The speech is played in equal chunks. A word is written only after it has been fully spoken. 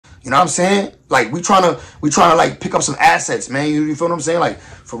You know what I'm saying? Like we trying to like pick up some assets, man. You feel what I'm saying? Like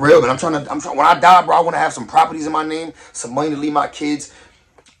for real, man. I'm trying when I die, bro, I want to have some properties in my name, some money to leave my kids,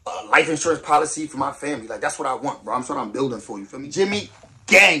 life insurance policy for my family. Like that's what I want, bro. I'm building for you. Feel me? Jimmy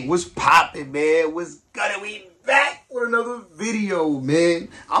Gang, what's popping, man? What's good? We back with another video, man.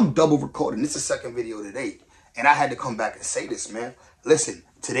 I'm double recording. This is the second video today, and I had to come back and say this, man. Listen,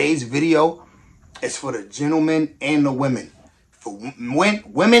 today's video is for the gentlemen and the women. For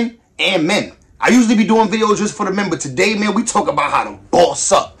women and men. I usually be doing videos just for the men, but today, man, we talk about how to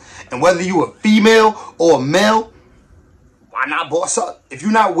boss up. And whether you a female or a male, why not boss up? If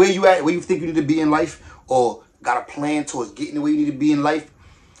you're not where you at, where you think you need to be in life, or got a plan towards getting the way you need to be in life,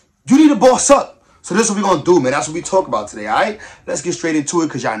 you need to boss up. So this is what we're going to do, man. That's what we talk about today, all right? Let's get straight into it,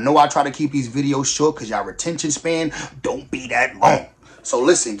 because y'all know I try to keep these videos short, because y'all retention span don't be that long. So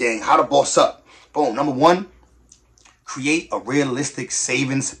listen, gang, how to boss up. Boom. Number one, create a realistic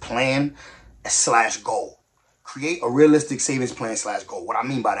savings plan / goal. Create a realistic savings plan / goal. What I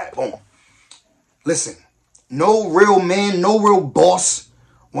mean by that, boom. Listen, no real man, no real boss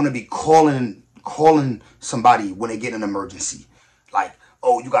want to be calling somebody when they get an emergency. Like,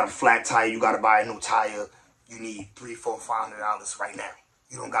 oh, you got a flat tire, you got to buy a new tire. You need $300, $400, $500 right now.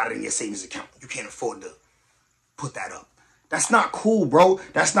 You don't got it in your savings account. You can't afford to put that up. That's not cool, bro.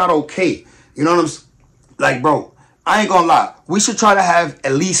 That's not okay. You know what I'm saying? Like, bro, I ain't gonna lie. We should try to have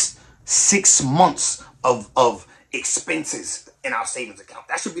at least 6 months of expenses in our savings account.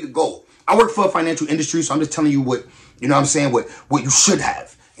 That should be the goal. I work for a financial industry, so I'm just telling you what, you know what I'm saying, what you should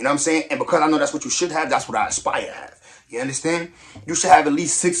have. You know what I'm saying? And because I know that's what you should have, that's what I aspire to have. You understand? You should have at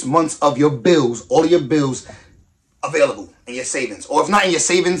least 6 months of your bills, all of your bills available in your savings. Or if not in your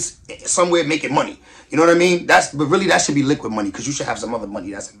savings, somewhere making money. You know what I mean? But really that should be liquid money, because you should have some other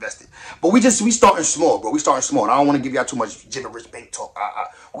money that's invested. But we starting small, bro. We starting small. And I don't want to give y'all too much gibberish bank talk.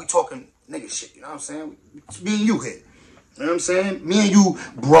 We talking nigga shit, you know what I'm saying? It's me and you here. You know what I'm saying? Me and you,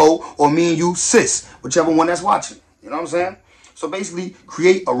 bro, or me and you, sis, whichever one that's watching. You know what I'm saying? So basically,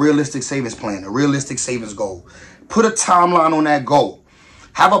 create a realistic savings plan, a realistic savings goal. Put a timeline on that goal.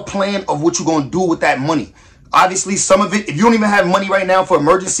 Have a plan of what you're going to do with that money. Obviously, some of it, if you don't even have money right now for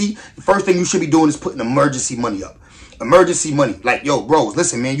emergency, the first thing you should be doing is putting emergency money up. Emergency money. Like, yo, bros,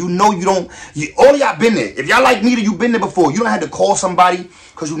 listen, man, you know you don't, all y'all been there. If y'all like me, you've been there before. You don't have to call somebody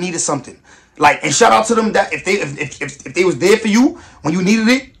because you needed something. Like, and shout out to them that if they was there for you when you needed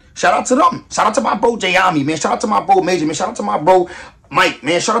it, shout out to them. Shout out to my bro Jayami, man. Shout out to my bro Major, man. Shout out to my bro Mike,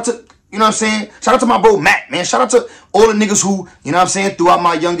 man. Shout out to, you know what I'm saying? Shout out to my bro Matt, man. Shout out to all the niggas who, you know what I'm saying, throughout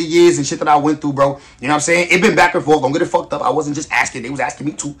my younger years and shit that I went through, bro. You know what I'm saying? It been back and forth. Don't get it fucked up. I wasn't just asking. They was asking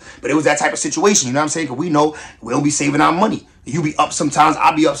me too. But it was that type of situation, you know what I'm saying? Because we know we don't be saving our money. You be up sometimes,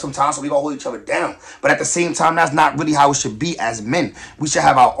 I be up sometimes, so we gonna hold each other down. But at the same time, that's not really how it should be as men. We should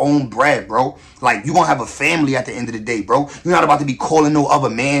have our own bread, bro. Like, you gonna have a family at the end of the day, bro. You're not about to be calling no other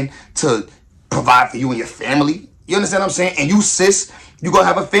man to provide for you and your family. You understand what I'm saying? And you, sis, you gonna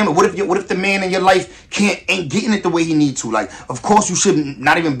have a family. What if the man in your life ain't getting it the way he needs to? Like, of course you should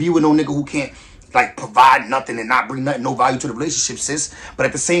not even be with no nigga who can't, like, provide nothing and not bring nothing, no value to the relationship, sis. But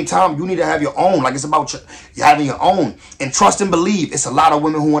at the same time, you need to have your own. Like, it's about you having your own. And trust and believe, it's a lot of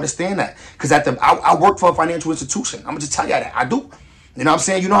women who understand that. Because I work for a financial institution. I'm going to just tell you that. I do. You know what I'm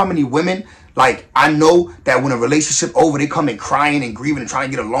saying? You know how many women, like, I know that when a relationship over, they come in crying and grieving and trying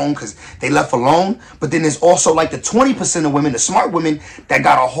to get a loan because they left alone. But then there's also like the 20% of women, the smart women, that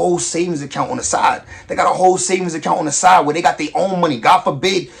got a whole savings account on the side. They got a whole savings account on the side where they got their own money. God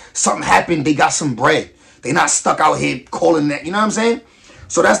forbid something happened, they got some bread. They not stuck out here calling that. You know what I'm saying?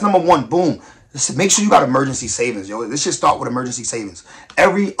 So that's number one. Boom. Make sure you got emergency savings, yo. This should start with emergency savings.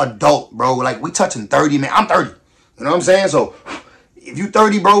 Every adult, bro, like, we touching 30, man. I'm 30. You know what I'm saying? So if you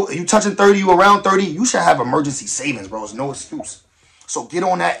 30, bro, if you touching 30, you around 30, you should have emergency savings, bro. There's no excuse. So get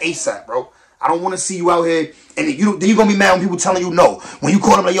on that ASAP, bro. I don't want to see you out here, and then you're going to be mad when people telling you no. When you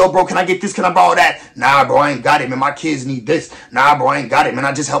call them like, yo, bro, can I get this? Can I borrow that? Nah, bro, I ain't got it, man. My kids need this. Nah, bro, I ain't got it, man.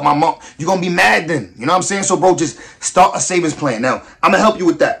 I just helped my mom. You're going to be mad then. You know what I'm saying? So, bro, just start a savings plan. Now, I'm going to help you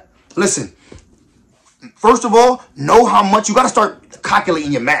with that. Listen, first of all, know how much. You got to start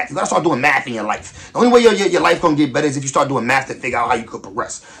calculating your math. You got to start doing math in your life. The only way your life going to get better is if you start doing math to figure out how you could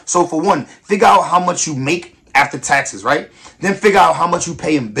progress. So, for one, figure out how much you make after taxes, right? Then figure out how much you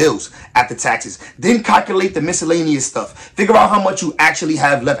pay in bills after taxes. Then calculate the miscellaneous stuff. Figure out how much you actually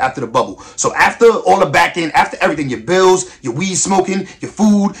have left after the bubble. So after all the back end, after everything, your bills, your weed smoking, your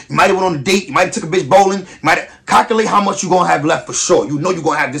food, you might have went on a date, you might have took a bitch bowling, you might have, calculate how much you're going to have left for sure. You know you're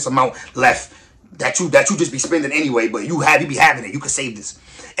going to have this amount left that you just be spending anyway, but you be having it. You could save this.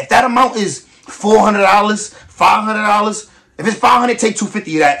 If that amount is $400, $500, If it's 500, take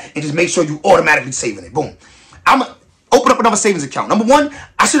 250 of that and just make sure you automatically saving it. Boom. I'm going to open up another savings account. Number one,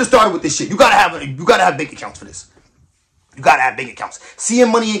 I should have started with this shit. You gotta have bank accounts for this. You gotta have bank accounts. Seeing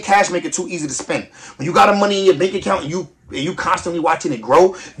money in cash make it too easy to spend. When you got money in your bank account and you constantly watching it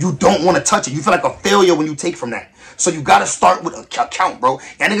grow, you don't want to touch it. You feel like a failure when you take from that. So you gotta start with an account, bro.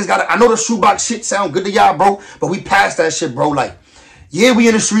 Y'all niggas gotta, I know the shoebox shit sound good to y'all, bro, but we passed that shit, bro. Like, yeah, we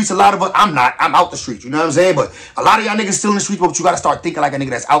in the streets. A lot of us, I'm not. I'm out the streets. You know what I'm saying? But a lot of y'all niggas still in the streets, but you got to start thinking like a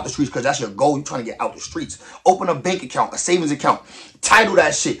nigga that's out the streets because that's your goal. You trying to get out the streets. Open a bank account, a savings account. Title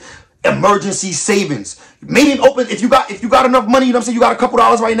that shit. Emergency savings. Maybe open, if you got enough money, you know what I'm saying? You got a couple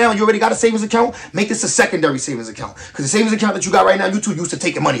dollars right now and you already got a savings account, make this a secondary savings account. Because the savings account that you got right now, you too used to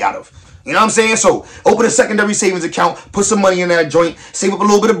taking money out of. You know what I'm saying? So open a secondary savings account, put some money in that joint, save up a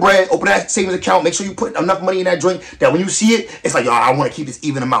little bit of bread, open that savings account, make sure you put enough money in that joint that when you see it, it's like, yo, I want to keep this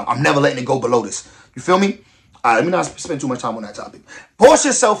even amount. I'm never letting it go below this. You feel me? All right, let me not spend too much time on that topic. Boss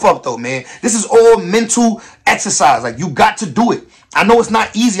yourself up though, man. This is all mental exercise. Like, you got to do it. I know it's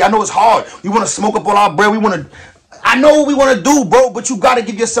not easy. I know it's hard. We want to smoke up all our bread. I know what we want to do, bro, but you got to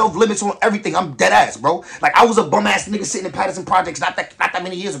give yourself limits on everything. I'm dead ass, bro. Like, I was a bum-ass nigga sitting in Patterson Projects not that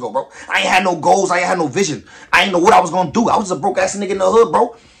many years ago, bro. I ain't had no goals. I ain't had no vision. I ain't know what I was going to do. I was a broke-ass nigga in the hood,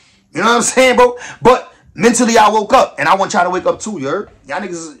 bro. You know what I'm saying, bro? But mentally, I woke up, and I want y'all to wake up, too, you heard? Y'all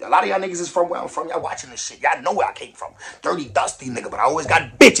niggas, a lot of y'all niggas is from where I'm from. Y'all watching this shit. Y'all know where I came from. Dirty, dusty, nigga, but I always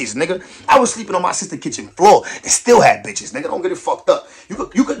got bitches, nigga. I was sleeping on my sister's kitchen floor and still had bitches, nigga. Don't get it fucked up.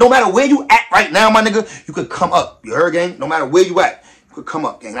 You could, no matter where you at right now, my nigga, you could come up. You heard, gang? No matter where you at, you could come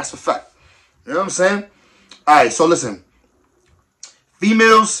up, gang. That's a fact. You know what I'm saying? All right, so listen.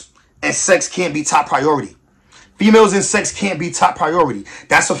 Females and sex can't be top priority. Females and sex can't be top priority.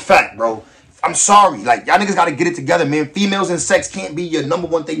 That's a fact, bro. I'm sorry. Like, y'all niggas got to get it together, man. Females and sex can't be your number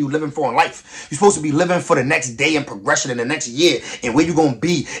one thing you living for in life. You're supposed to be living for the next day and progression in the next year and where you going to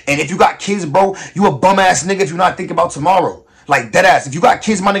be. And if you got kids, bro, you a bum-ass nigga if you're not thinking about tomorrow. Like, dead ass. If you got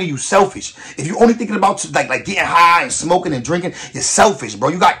kids, my nigga, you selfish. If you only thinking about like getting high and smoking and drinking, you're selfish, bro.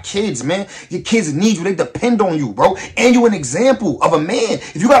 You got kids, man. Your kids need you. They depend on you, bro. And you an example of a man.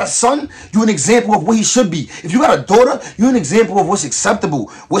 If you got a son, you an example of what he should be. If you got a daughter, you an example of what's acceptable,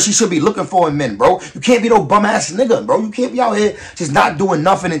 what she should be looking for in men, bro. You can't be no bum-ass nigga, bro. You can't be out here just not doing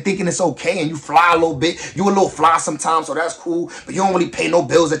nothing and thinking it's okay and you fly a little bit. You a little fly sometimes, so that's cool, but you don't really pay no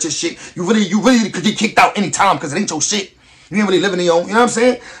bills at your shit. You really could get kicked out anytime because it ain't your shit. You ain't really living in your own, you know what I'm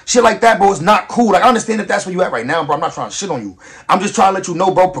saying? Shit like that, bro, is not cool. Like, I understand if that's where you at right now, bro. I'm not trying to shit on you. I'm just trying to let you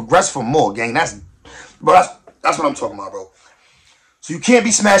know, bro, progress for more, gang. That's what I'm talking about, bro. So you can't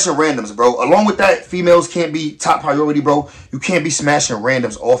be smashing randoms, bro. Along with that, females can't be top priority, bro. You can't be smashing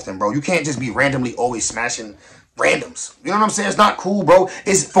randoms often, bro. You can't just be randomly always smashing randoms. You know what I'm saying? It's not cool, bro.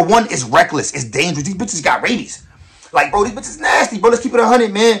 For one, it's reckless. It's dangerous. These bitches got rabies. Like, bro, these bitches nasty, bro. Let's keep it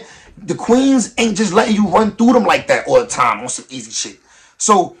 100, man. The queens ain't just letting you run through them like that all the time on some easy shit.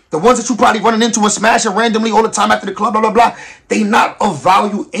 So the ones that you probably running into and smashing randomly all the time after the club, blah, blah, blah, they not of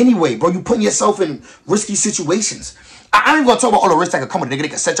value anyway, bro. You putting yourself in risky situations. I ain't gonna talk about all the risks that can come with a nigga. They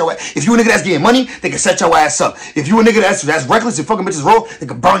can set your ass. If you a nigga that's getting money, they can set your ass up. If you a nigga that's reckless and fucking bitches roll, they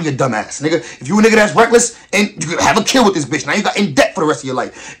can burn your dumb ass, nigga. If you a nigga that's reckless and you can have a kill with this bitch, now you got in debt for the rest of your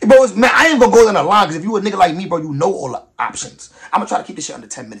life. Bro, man, I ain't gonna go down the line because if you a nigga like me, bro, you know all the options. I'm gonna try to keep this shit under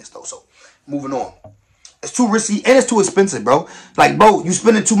 10 minutes though, so moving on. It's too risky and it's too expensive, bro. Like, bro, you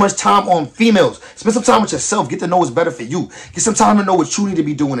spending too much time on females. Spend some time with yourself. Get to know what's better for you. Get some time to know what you need to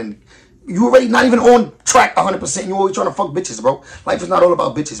be doing. And you already not even on track 100%. You always trying to fuck bitches, bro. Life is not all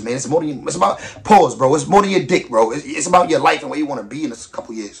about bitches, man. It's more than it's about pause, bro. It's more than your dick, bro. It's about your life and where you want to be in a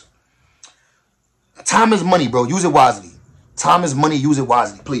couple years. Time is money, bro. Use it wisely. Time is money. Use it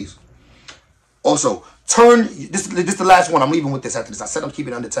wisely, please. Also, this is the last one. I'm leaving with this after this. I said I'm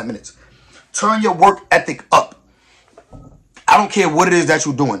keeping it under 10 minutes. Turn your work ethic up. I don't care what it is that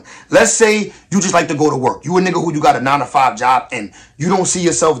you're doing. Let's say you just like to go to work. You a nigga who you got a 9-to-5 job and you don't see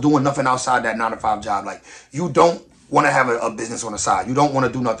yourself doing nothing outside that 9-to-5 job. Like, you don't want to have a business on the side. You don't want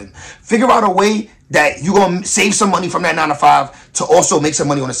to do nothing. Figure out a way that you're going to save some money from that 9-to-5 to also make some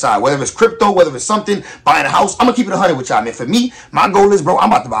money on the side. Whether it's crypto, whether it's something, buying a house. I'm going to keep it 100 with y'all, man. For me, my goal is, bro, I'm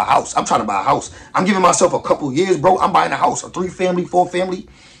about to buy a house. I'm trying to buy a house. I'm giving myself a couple years, bro. I'm buying a house, a 3-family, 4-family.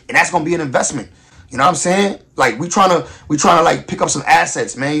 And that's going to be an investment. You know what I'm saying? Like, we trying to like pick up some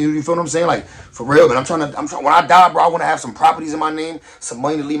assets, man. You feel what I'm saying? Like, for real, man. I'm trying when I die, bro, I want to have some properties in my name, some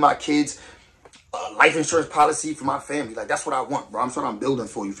money to leave my kids, life insurance policy for my family. Like, that's what I want, bro. I'm building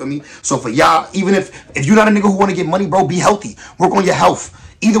for, you feel me? So for y'all, even if you're not a nigga who want to get money, bro, be healthy. Work on your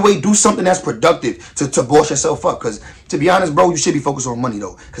health. Either way, do something that's productive to boss yourself up. Because, to be honest, bro, you should be focused on money,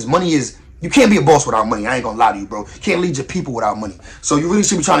 though. Because money is You can't be a boss without money. I ain't gonna lie to you, bro. You can't lead your people without money. So you really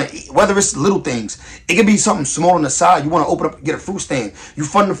should be trying to, whether it's little things, it could be something small on the side. You want to open up, get a fruit stand. You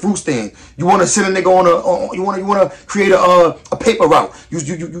fund the fruit stand. You want to send a nigga on you want to create a paper route. You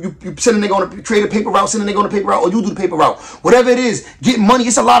send a nigga on create a paper route, send a nigga on a paper route, or you do the paper route. Whatever it is, get money.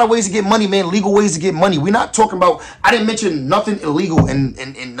 It's a lot of ways to get money, man. Legal ways to get money. We're not talking about, I didn't mention nothing illegal in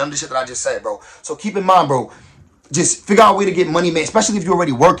none of the shit that I just said, bro. So keep in mind, bro. Just figure out a way to get money, man. Especially if you're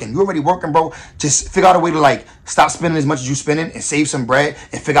already working. You're already working, bro. Just figure out a way to, like, stop spending as much as you're spending and save some bread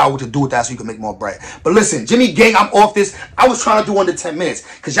and figure out what to do with that so you can make more bread. But listen, Jimmy Gang, I'm off this. I was trying to do under 10 minutes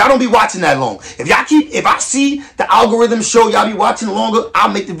because y'all don't be watching that long. If I see the algorithm show y'all be watching longer, I'll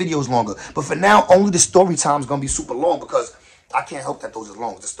make the videos longer. But for now, only the story time is going to be super long because I can't help that those are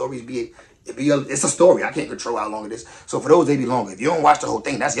long. The stories it's a story. I can't control how long it is. So for those, they be longer. If you don't watch the whole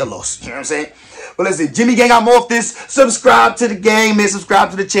thing, that's your loss. You know what I'm saying? But listen, Jimmy Gang, I'm off this. Subscribe to the gang, man. Subscribe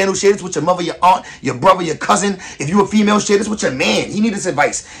to the channel. Share this with your mother, your aunt, your brother, your cousin. If you a female, share this with your man. He need this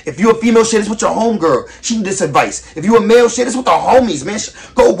advice. If you a female, share this with your homegirl. She need this advice. If you a male, share this with the homies, man.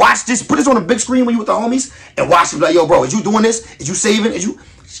 Go watch this. Put this on a big screen when you with the homies and watch it. Like, yo, bro, is you doing this? Is you saving?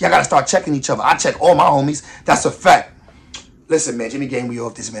 Y'all gotta start checking each other. I check all my homies. That's a fact. Listen, man, Jimmy Gang, we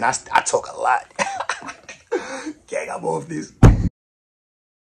off this, man. I talk a lot. Gang, I'm off this.